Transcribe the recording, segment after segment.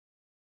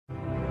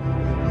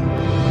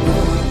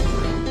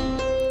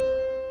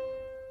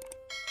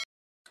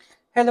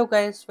Hello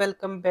guys,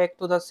 welcome back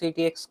to the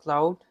CTX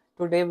Cloud.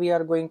 Today we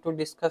are going to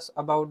discuss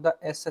about the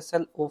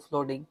SSL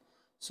offloading.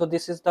 So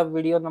this is the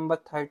video number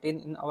 13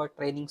 in our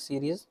training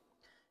series,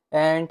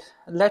 and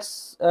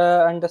let's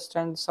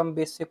understand some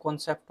basic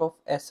concept of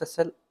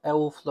SSL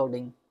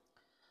offloading.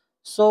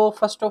 So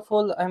first of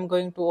all, I'm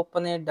going to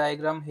open a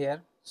diagram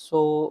here.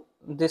 So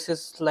this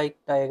is like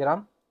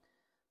diagram.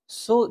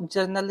 So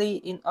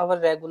generally in our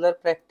regular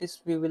practice,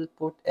 we will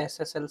put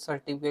SSL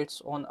certificates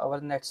on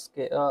our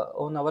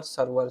on our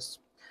servers,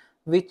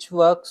 which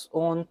works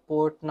on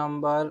port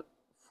number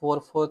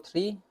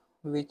 443,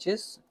 which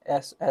is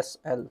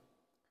SSL.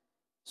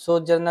 So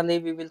generally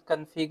we will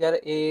configure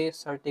a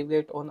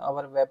certificate on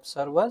our web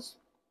servers,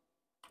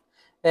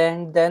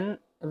 and then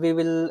we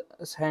will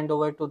hand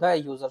over to the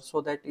user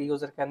so that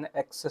user can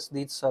access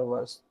these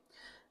servers.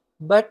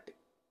 But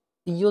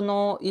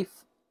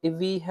if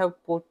we have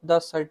put the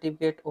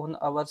certificate on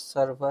our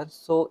server,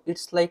 so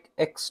it's like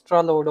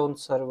extra load on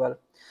server.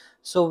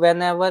 So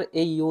whenever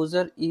a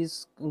user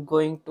is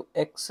going to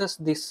access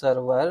this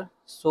server,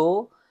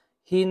 so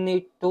he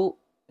need to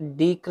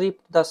decrypt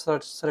the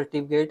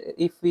certificate.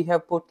 If we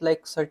have put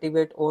like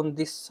certificate on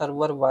this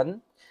server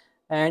 1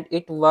 and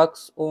it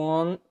works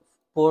on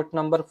port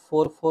number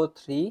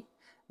 443,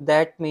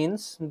 that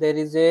means there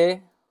is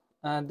a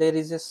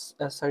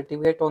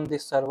certificate on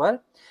this server,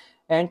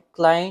 and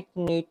client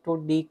need to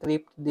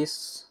decrypt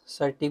this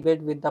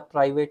certificate with the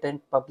private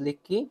and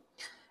public key.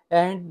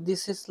 And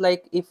this is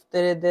like if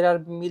there are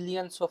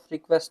millions of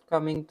requests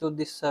coming to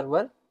this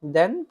server,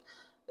 then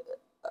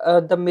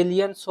the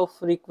millions of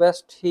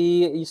requests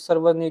he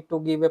server need to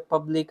give a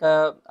public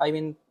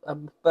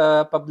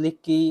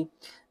public key.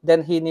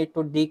 Then he need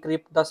to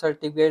decrypt the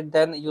certificate,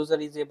 then user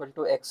is able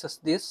to access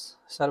this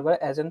server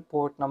as in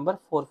port number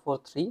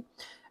 443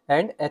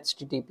 and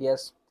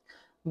HTTPS.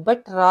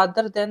 But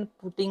rather than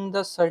putting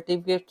the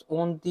certificate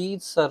on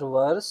these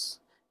servers,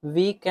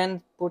 we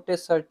can put a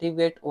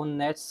certificate on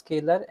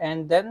netscaler,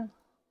 and then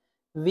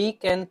we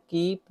can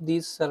keep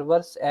these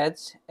servers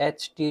as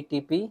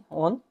HTTP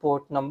on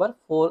port number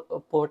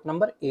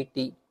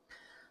 80,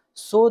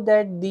 so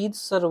that these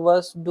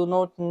servers do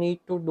not need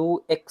to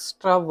do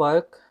extra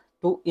work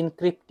to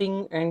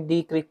encrypting and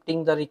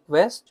decrypting the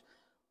request.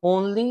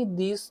 Only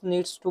this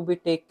needs to be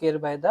taken care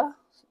by the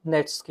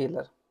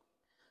netscaler.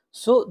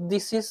 So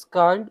this is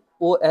called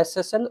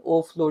SSL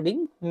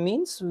offloading,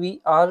 means we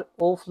are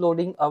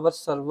offloading our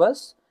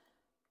servers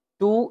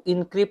to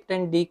encrypt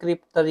and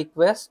decrypt the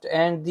request,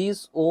 and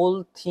these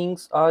all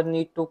things are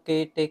need to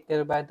take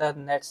care by the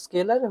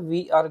netscaler.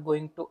 We are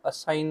going to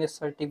assign a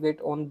certificate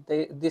on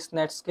this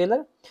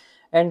netscaler,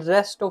 and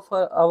rest of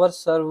our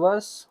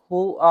servers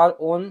who are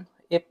on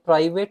a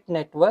private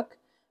network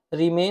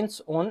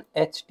remains on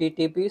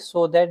HTTP,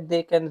 so that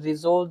they can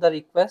resolve the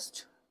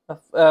request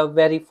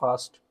very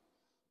fast.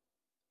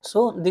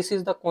 So this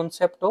is the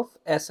concept of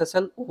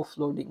SSL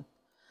offloading.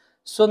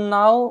 So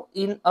now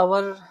in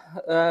our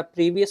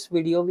previous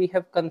video, we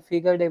have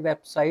configured a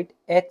website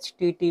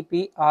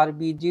http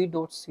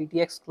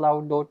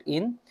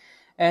rbg.ctxcloud.in,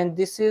 and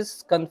this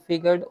is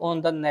configured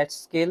on the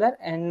netscaler,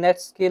 and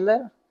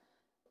netscaler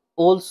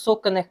also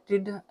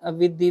connected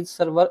with this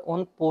server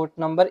on port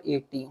number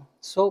 80.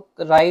 So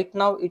right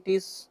now it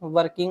is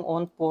working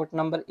on port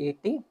number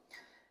 80,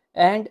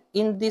 and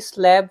in this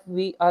lab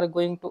we are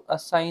going to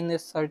assign a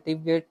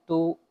certificate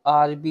to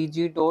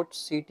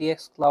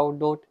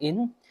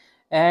rbg.ctxcloud.in,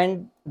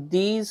 and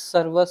these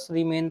servers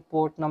remain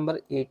port number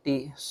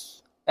 80.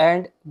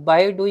 And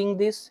by doing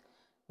this,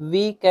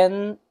 we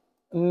can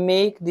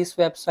make this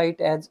website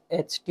as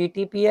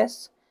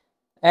HTTPS,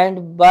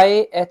 and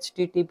by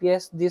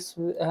HTTPS this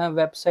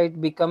website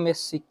become a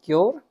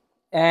secure,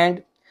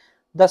 and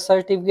the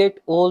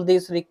certificate all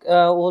these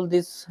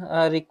requests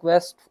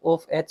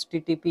of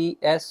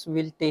HTTPS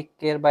will take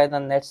care by the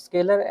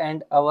netscaler,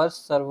 and our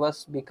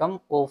servers become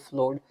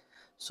offload.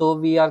 So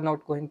we are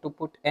not going to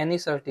put any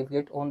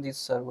certificate on this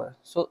server.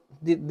 So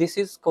this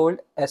is called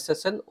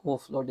SSL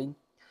offloading.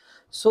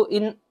 So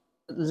in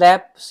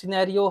lab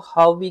scenario,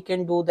 how we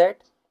can do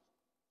that?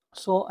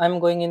 So I'm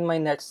going in my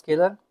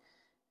netscaler,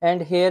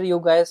 and here you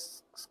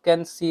guys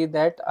can see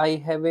that I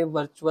have a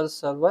virtual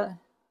server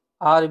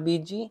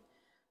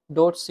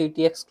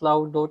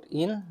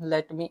rbg.ctxcloud.in.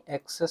 Let me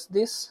access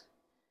this.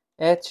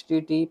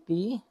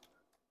 http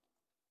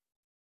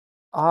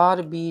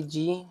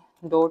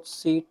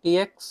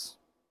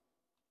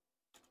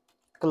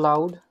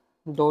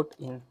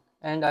rbg.ctxcloud.in,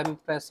 and I'm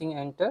pressing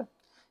enter,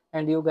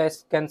 and you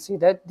guys can see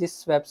that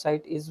this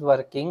website is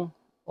working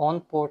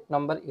on port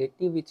number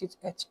 80, which is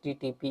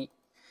HTTP.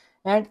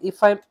 And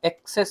if I'm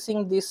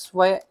accessing this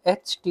via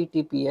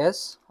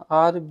HTTPS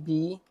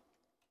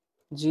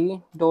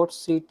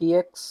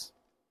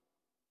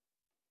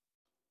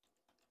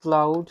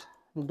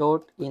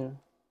rbg.ctxcloud.in,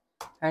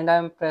 and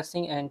I'm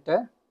pressing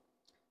enter,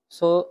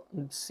 so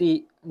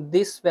see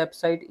this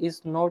website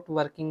is not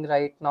working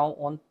right now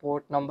on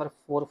port number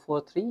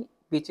 443,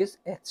 which is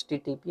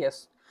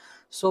HTTPS.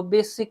 So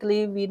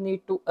basically we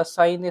need to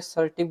assign a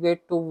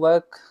certificate to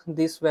work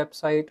this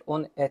website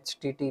on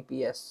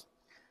HTTPS.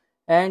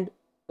 And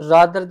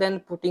rather than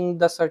putting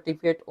the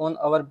certificate on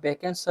our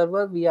backend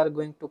server, we are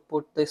going to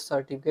put this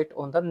certificate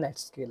on the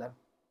netscaler.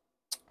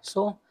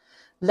 So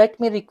let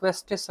me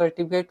request a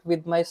certificate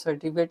with my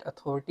certificate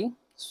authority.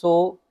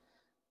 So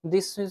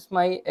this is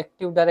my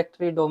Active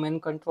Directory domain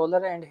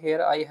controller, and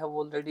here I have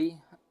already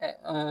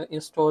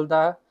installed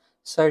the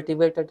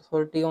certificate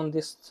authority on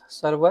this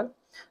server.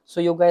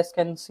 So you guys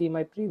can see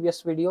my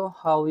previous video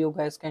how you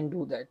guys can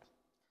do that.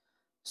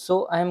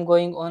 So I am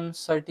going on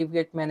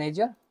certificate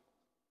manager,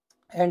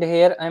 and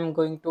here I am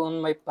going to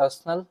on my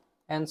personal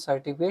and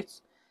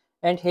certificates,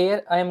 and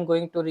here I am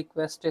going to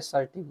request a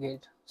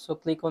certificate. So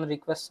click on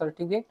request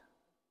certificate,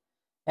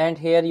 and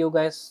here you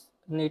guys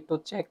need to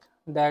check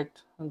that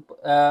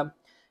uh,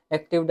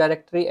 Active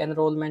Directory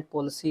enrollment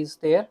policy is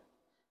there.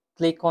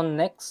 Click on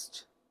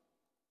next,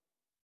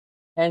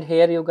 and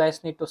here you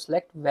guys need to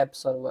select web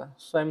server.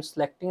 So I'm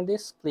selecting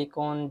this. Click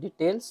on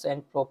details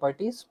and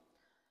properties.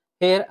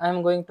 Here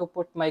I'm going to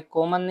put my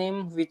common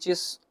name, which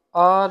is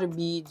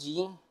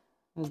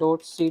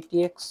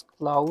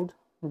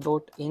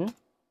rbg.ctxcloud.in.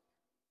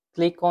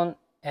 Click on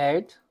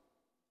add.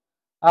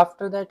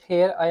 After that,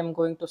 here I am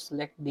going to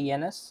select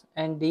DNS,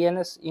 and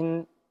DNS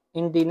in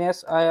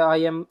DNS I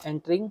am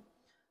entering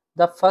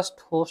the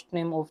first host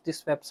name of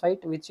this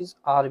website, which is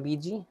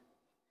rbg,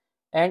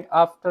 and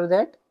after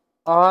that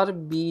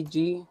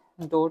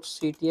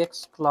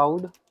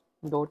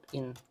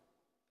rbg.ctxcloud.in.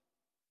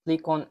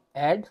 click on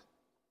add.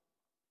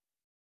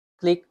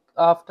 Click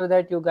after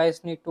that, you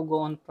guys need to go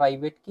on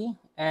private key,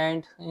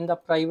 and in the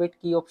private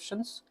key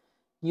options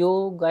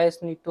you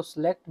guys need to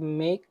select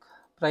make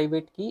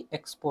private key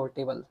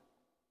exportable,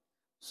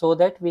 so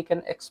that we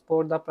can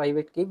export the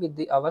private key with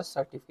our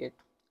certificate.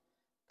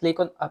 Click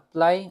on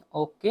apply.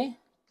 OK,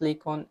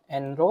 click on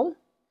enroll,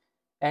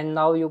 and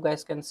now you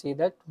guys can see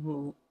that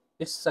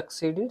it's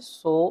succeeded,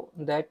 so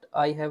that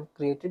I have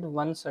created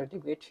one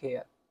certificate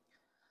here.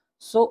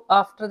 So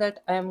after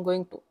that, I am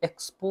going to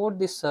export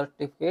this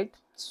certificate.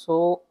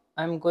 So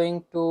I'm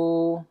going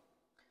on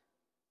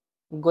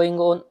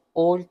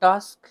all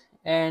task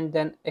and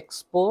then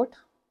export.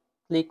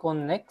 Click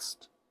on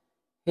next.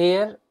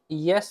 Here,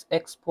 yes,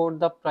 export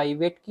the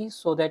private key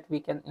so that we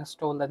can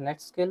install the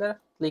netscaler.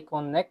 Click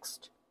on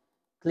next.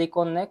 Click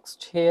on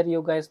next. Here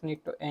you guys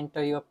need to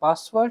enter your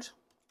password.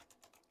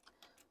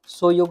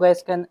 So you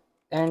guys can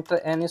enter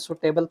any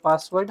suitable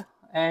password,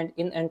 and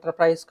in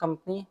enterprise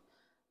company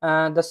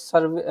the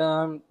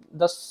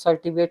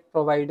certificate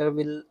provider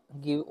will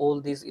give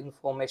all these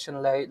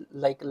information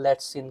like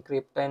let's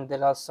encrypt, and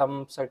there are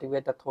some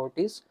certificate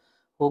authorities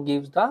who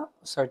gives the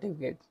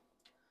certificate.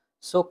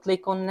 So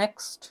click on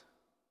next,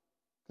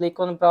 click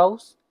on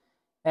browse,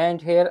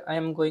 and here I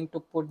am going to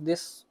put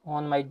this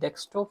on my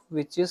desktop,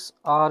 which is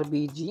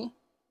rbg,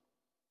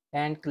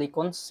 and click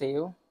on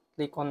save.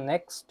 Click on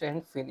next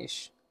and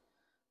finish.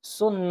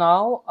 So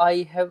now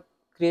I have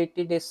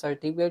created a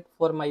certificate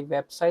for my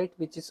website,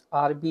 which is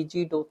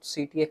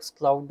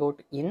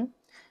rbg.ctxcloud.in,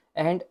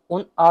 and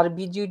on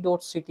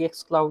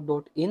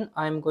rbg.ctxcloud.in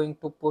I am going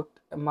to put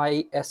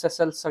my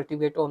SSL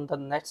certificate on the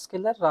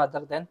netscaler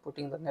rather than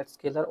putting the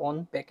netscaler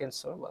on backend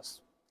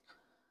servers.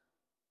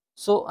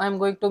 So I'm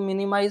going to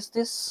minimize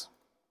this,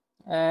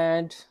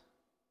 and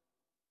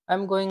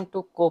I'm going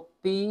to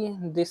copy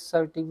this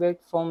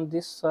certificate from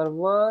this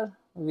server,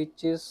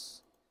 which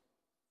is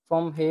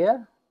from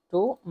here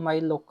to my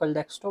local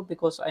desktop,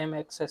 because I am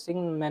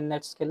accessing my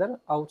netscaler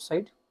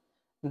outside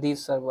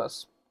these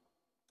servers.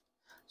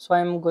 So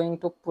I am going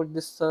to put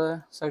this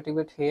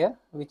certificate here,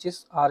 which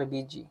is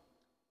rbg.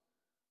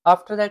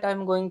 After that, I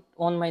am going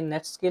on my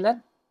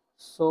netscaler.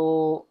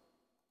 So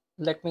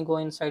let me go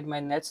inside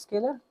my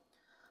netscaler.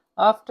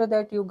 After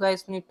that, you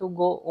guys need to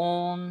go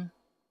on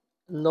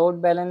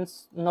load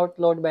balance, not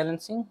load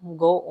balancing,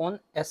 go on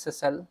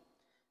SSL,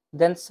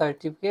 then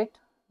certificate,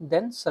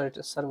 then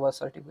server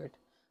certificate.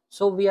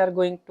 So we are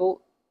going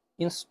to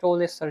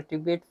install a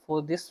certificate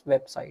for this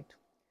website.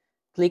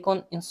 Click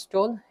on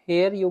install.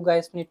 Here you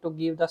guys need to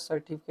give the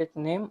certificate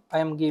name. I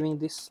am giving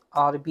this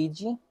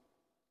rbg.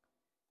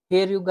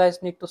 Here you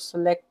guys need to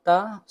select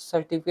the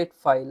certificate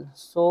file.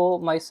 So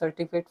my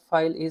certificate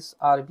file is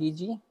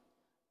rbg,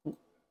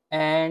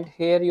 and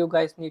here you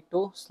guys need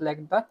to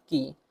select the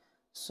key.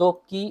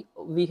 So key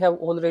we have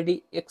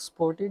already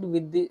exported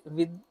with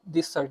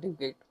this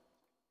certificate.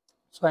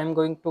 So I'm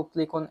going to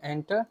click on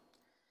enter,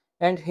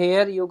 and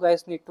here you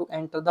guys need to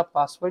enter the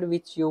password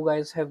which you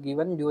guys have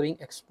given during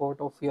export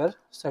of your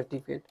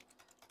certificate.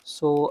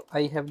 So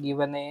I have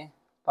given a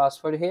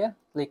password here.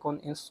 Click on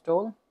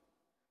install.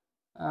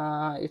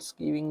 It's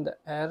giving the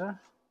error.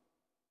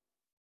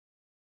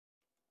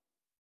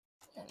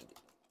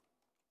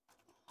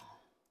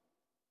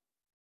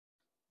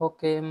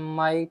 Okay,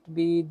 might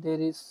be there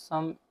is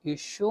some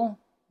issue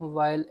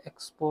while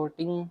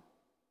exporting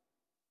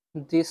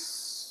this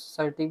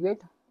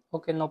certificate.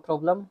 Okay, no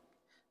problem.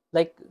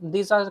 Like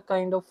these are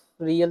kind of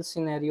real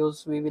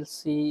scenarios we will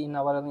see in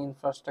our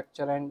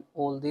infrastructure and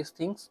all these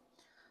things.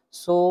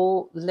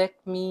 So let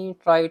me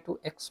try to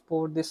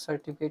export this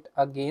certificate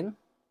again,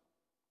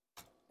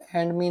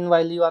 and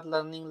meanwhile you are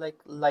learning like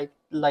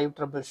live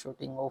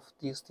troubleshooting of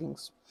these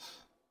things.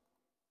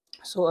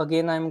 So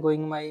again, I'm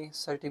going my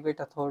certificate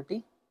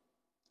authority.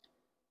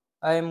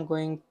 I am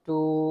going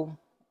to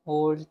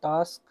old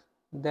task,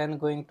 then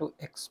going to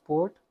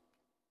export,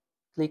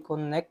 click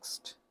on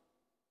next,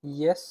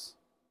 yes,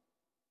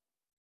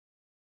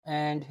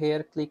 and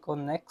here click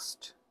on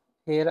next.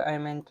 Here I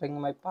am entering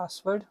my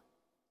password.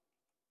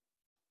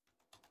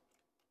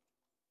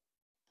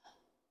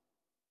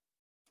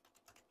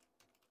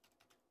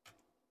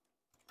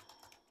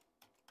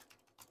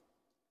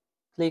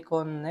 Click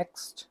on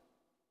next,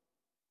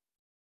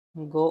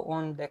 go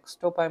on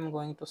desktop. I'm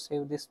going to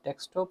save this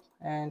desktop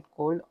and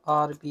called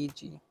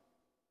RBG.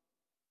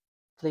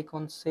 Click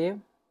on save,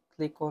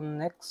 click on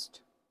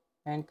next,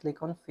 and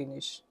click on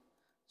finish.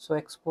 So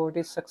export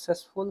is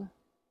successful.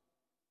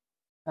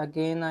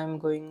 Again, I'm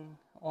going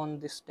on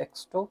this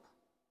desktop.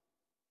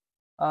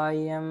 I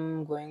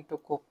am going to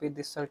copy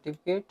this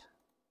certificate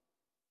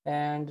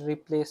and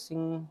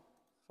replacing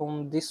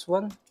from this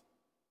one.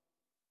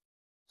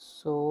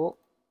 So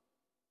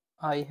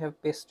I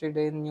have pasted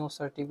a new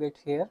certificate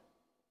here.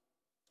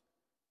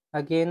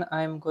 Again,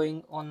 I am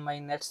going on my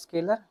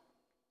netscaler.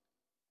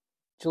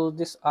 Choose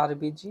this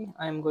RBG.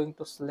 I am going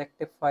to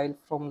select a file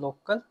from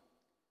local.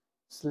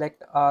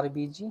 Select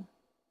RBG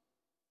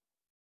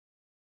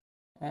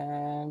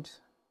and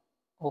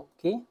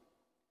OK.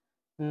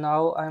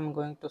 Now I'm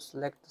going to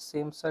select the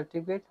same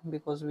certificate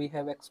because we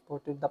have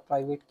exported the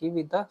private key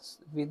with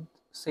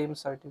same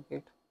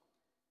certificate,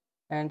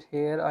 and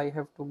here I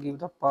have to give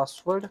the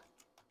password.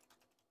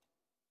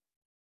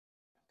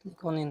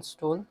 Click on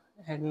install,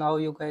 and now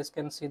you guys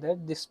can see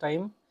that this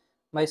time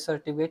my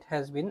certificate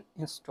has been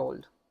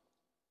installed.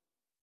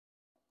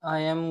 I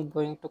am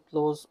going to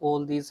close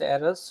all these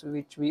errors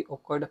which we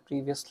occurred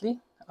previously.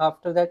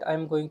 After that, I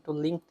am going to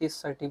link this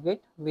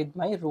certificate with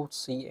my root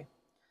CA.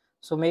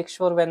 So make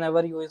sure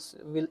whenever you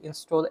will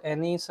install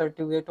any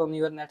certificate on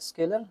your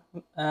netscaler,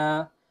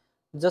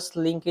 just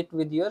link it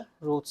with your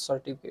root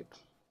certificate.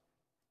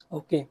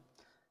 Okay.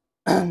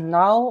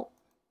 Now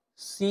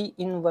see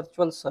in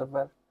virtual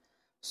server.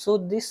 So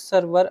this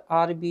server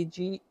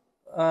RBG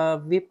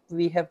VIP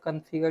we have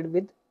configured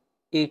with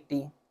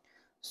 80.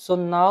 So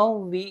now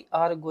we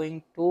are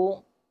going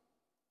to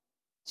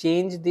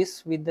change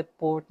this with the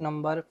port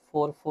number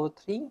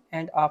 443,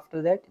 and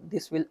after that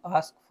this will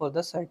ask for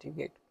the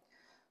certificate.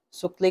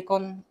 So click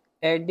on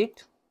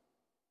edit,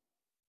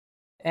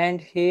 and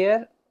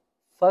here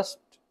first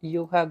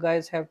you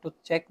guys have to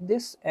check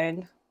this,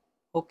 and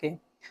okay,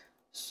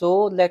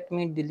 so let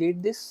me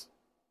delete this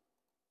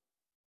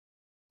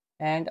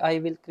and I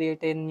will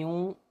create a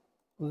new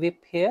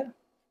VIP here,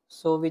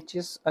 so which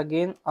is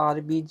again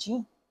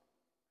RBG.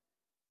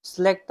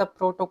 Select the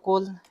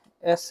protocol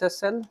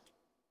SSL.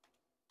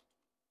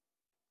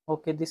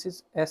 Okay, this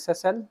is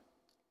SSL,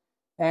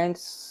 and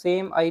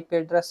same IP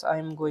address I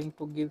am going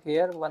to give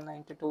here,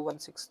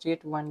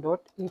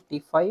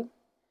 192.168.1.85,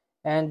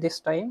 and this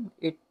time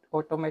it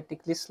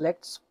automatically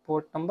selects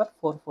port number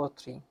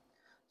 443.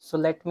 So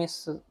let me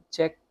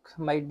check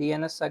my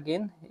DNS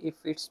again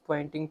if it's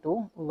pointing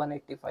to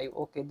 185.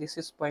 Okay, this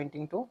is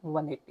pointing to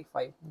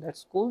 185.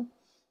 That's cool.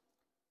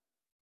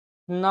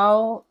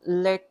 Now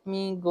let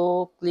me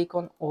go click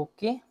on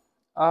OK.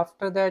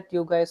 After that,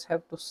 you guys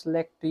have to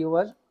select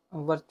your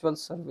virtual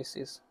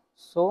services.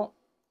 So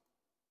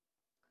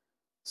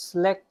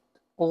select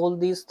all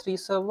these three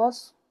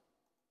servers,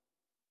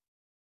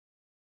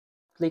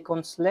 click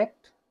on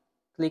select,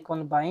 click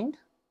on bind.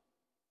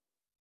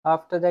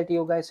 After that,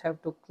 you guys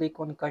have to click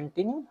on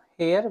continue.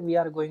 Here we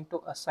are going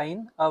to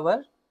assign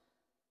our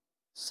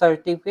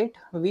certificate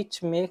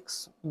which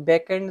makes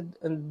backend,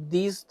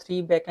 these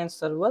three backend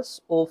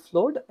servers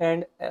offload,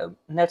 and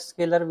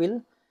netscaler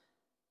will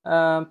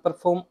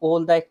perform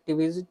all the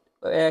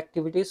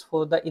activities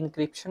for the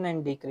encryption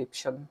and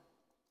decryption.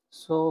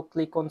 So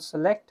click on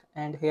select,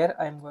 and here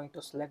I am going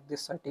to select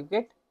this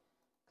certificate.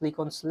 Click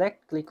on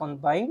select, click on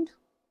bind,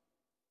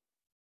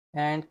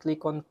 and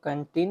click on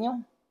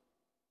continue,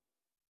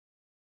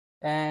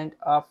 and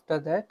after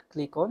that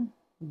click on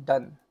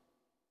done.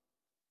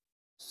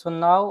 So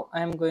now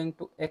I am going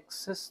to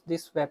access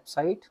this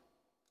website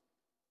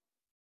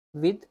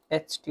with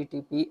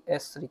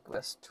HTTPS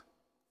request.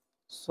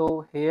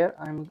 So here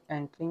I am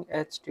entering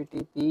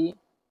HTTP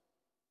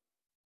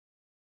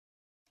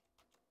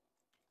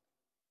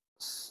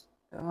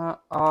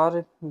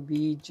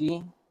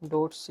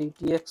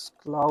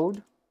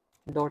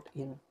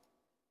rbg.ctxcloud.in,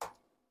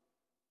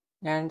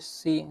 and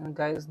see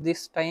guys,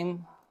 this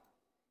time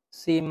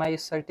see my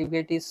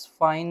certificate is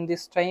fine.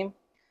 This time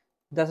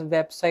the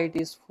website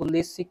is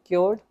fully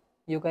secured.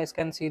 You guys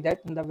can see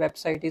that the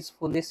website is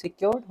fully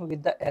secured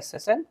with the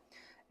SSL,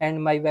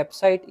 and my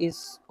website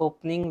is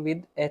opening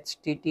with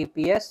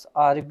https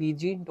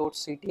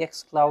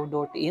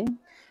rbg.ctxcloud.in,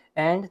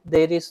 and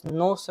there is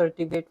no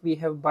certificate we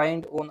have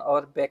bind on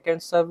our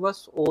backend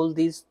servers. All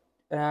these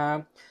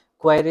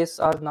queries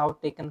are now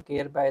taken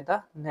care by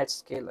the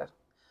netscaler.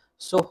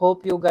 So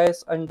hope you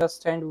guys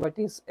understand what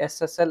is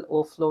SSL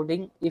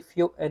offloading. If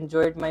you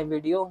enjoyed my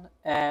video,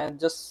 and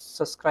just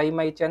subscribe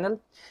my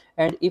channel,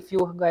 and if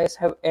you guys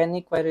have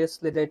any queries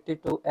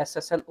related to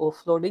SSL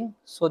offloading,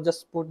 so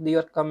just put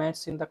your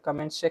comments in the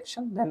comment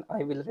section, then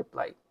I will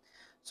reply.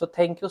 So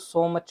thank you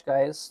so much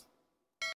guys.